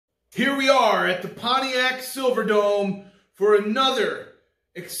Here we are at the Pontiac Silverdome for another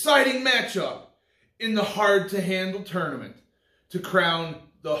exciting matchup in the Hard to Handle tournament to crown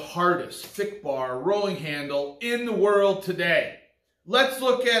the hardest thick bar rolling handle in the world today. Let's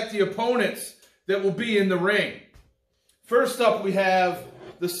look at the opponents that will be in the ring. First up, we have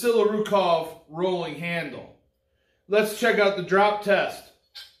the Silarukov rolling handle. Let's check out the drop test.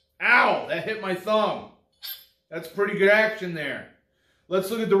 Ow, that hit my thumb. That's pretty good action there. Let's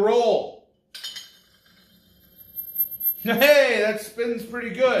look at the roll. Hey, that spins pretty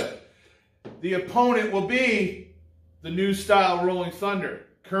good. The opponent will be the new style Rolling Thunder.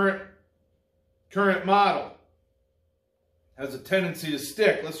 Current model. Has a tendency to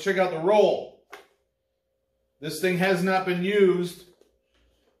stick. Let's check out the roll. This thing has not been used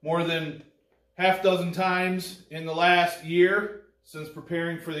more than half dozen times in the last year since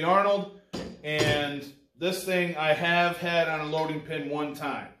preparing for the Arnold. And this thing I have had on a loading pin one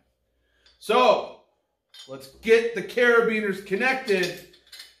time. So, let's get the carabiners connected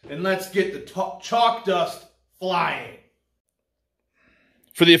and let's get the chalk dust flying.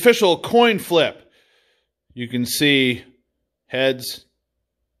 For the official coin flip, you can see heads,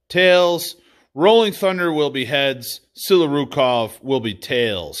 tails. Rolling Thunder will be heads. Silarukov will be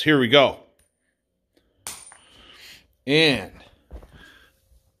tails. Here we go. And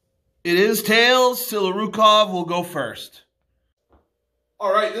it is tails. Silarukov will go first.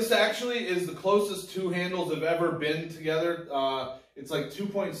 All right, this actually is the closest two handles have ever been together. It's like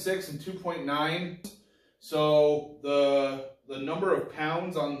 2.6 and 2.9. So the number of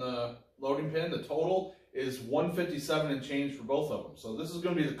pounds on the loading pin, the total, is 157 and change for both of them. So this is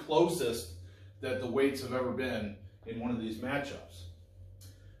going to be the closest that the weights have ever been in one of these matchups.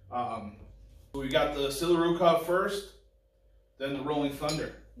 We got the Silarukov first, then the Rolling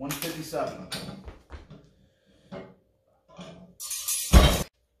Thunder. 157.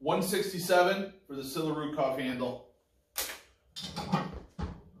 167 for the Silarukov handle.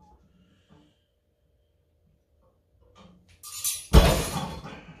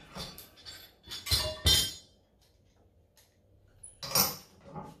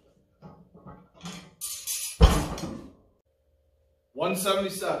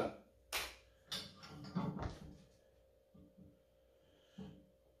 $177.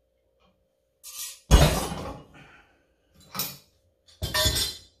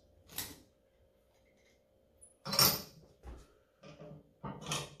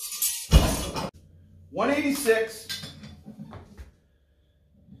 $186.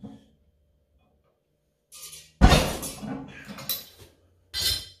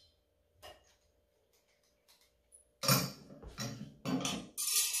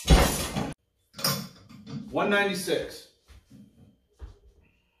 $196.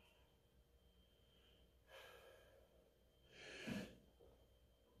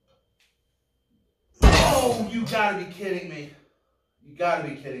 Oh, you gotta be kidding me. You gotta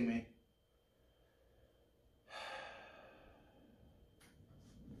be kidding me.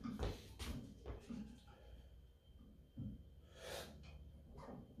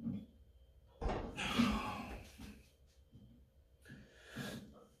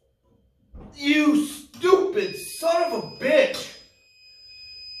 You stupid son of a bitch!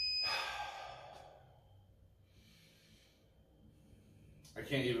 I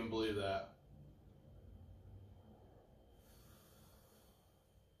can't even believe that.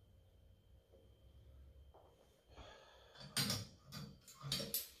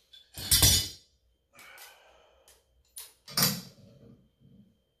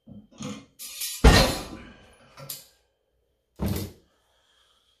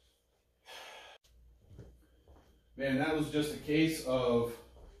 Man, that was just a case of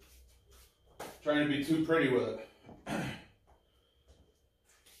trying to be too pretty with it.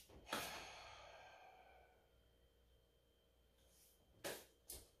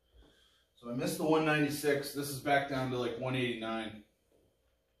 So I missed the 196. This is back down to like 189.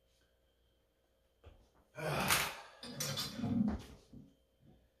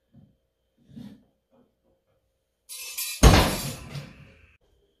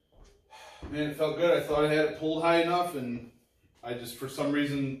 Man, it felt good. I thought I had it pulled high enough, and I just, for some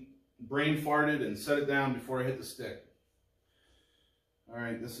reason, brain farted and set it down before I hit the stick. All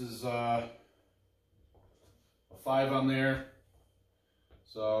right, this is a 5 on there,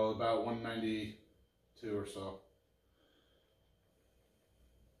 so about 192 or so.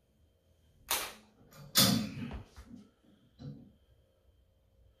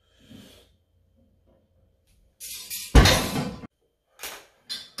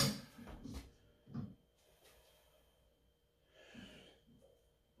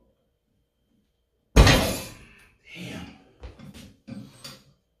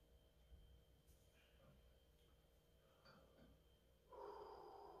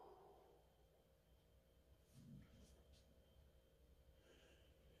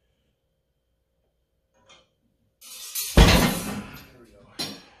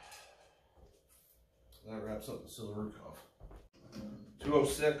 wraps up the Silarukov.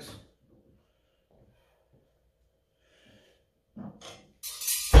 206.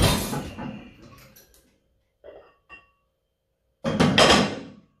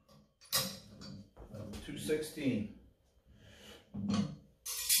 $216.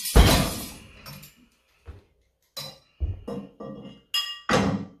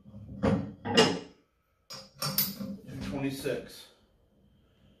 $226.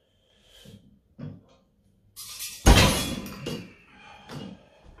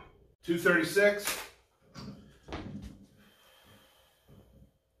 $236.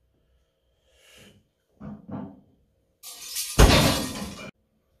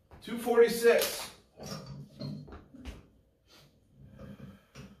 $246.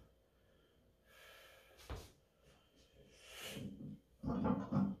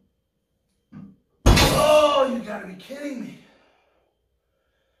 Oh, you gotta be kidding me.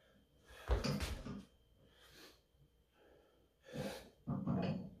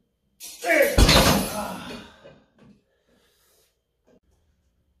 There.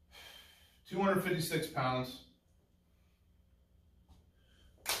 256 pounds.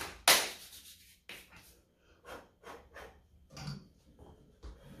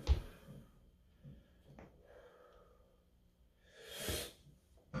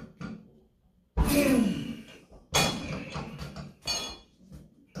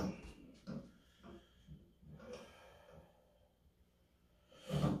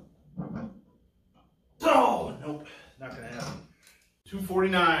 Oh, nope, not gonna happen.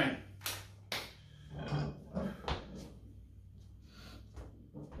 249.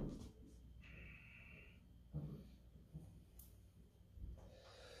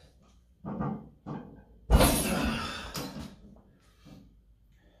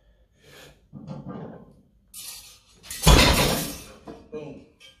 Boom.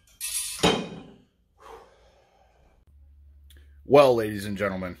 Well, ladies and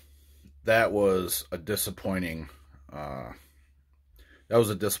gentlemen, that was a disappointing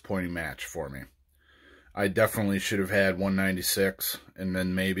match for me. I definitely should have had 196 and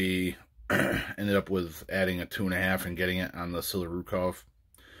then maybe ended up with adding a 2.5 and getting it on the Silarukov.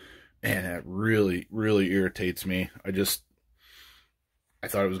 And that really, really irritates me. I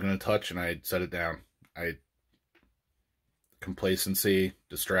thought it was going to touch and I set it down. Complacency,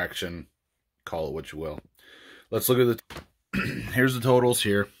 distraction, call it what you will. Let's look at here's the totals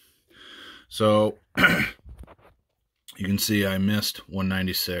here. So you can see I missed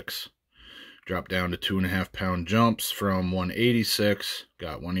 196, dropped down to 2.5 pound jumps from 186,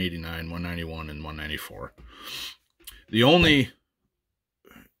 got 189, 191, and 194. The only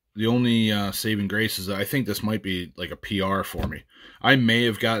saving grace is that I think this might be like a PR for me. I may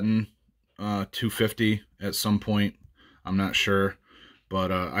have gotten 250 at some point. I'm not sure,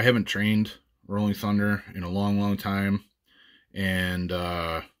 but I haven't trained Rolling Thunder in a long time, and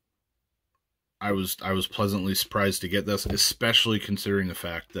I was pleasantly surprised to get this, especially considering the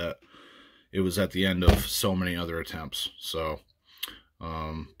fact that it was at the end of so many other attempts. So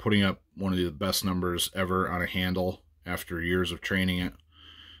putting up one of the best numbers ever on a handle after years of training it,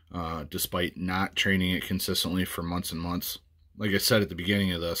 despite not training it consistently for months and months. Like I said at the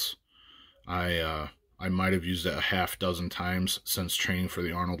beginning of this, I might have used it a half dozen times since training for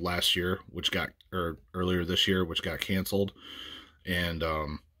the Arnold last year, earlier this year, which got canceled. And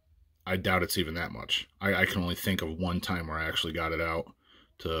I doubt it's even that much. I can only think of one time where I actually got it out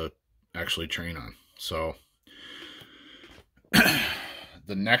to actually train on. So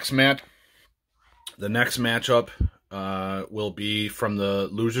the next matchup will be from the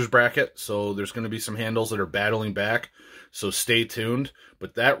losers bracket. So there's going to be some handles that are battling back. So stay tuned.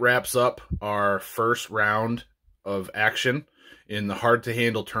 But that wraps up our first round of action in the hard to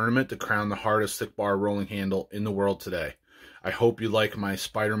handle tournament to crown the hardest thick bar rolling handle in the world today. I hope you like my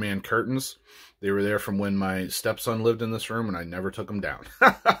Spider-Man curtains. They were there from when my stepson lived in this room and I never took them down.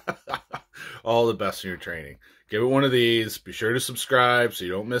 All the best in your training. Give it one of these. Be sure to subscribe so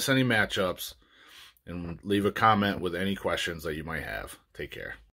you don't miss any matchups. And leave a comment with any questions that you might have. Take care.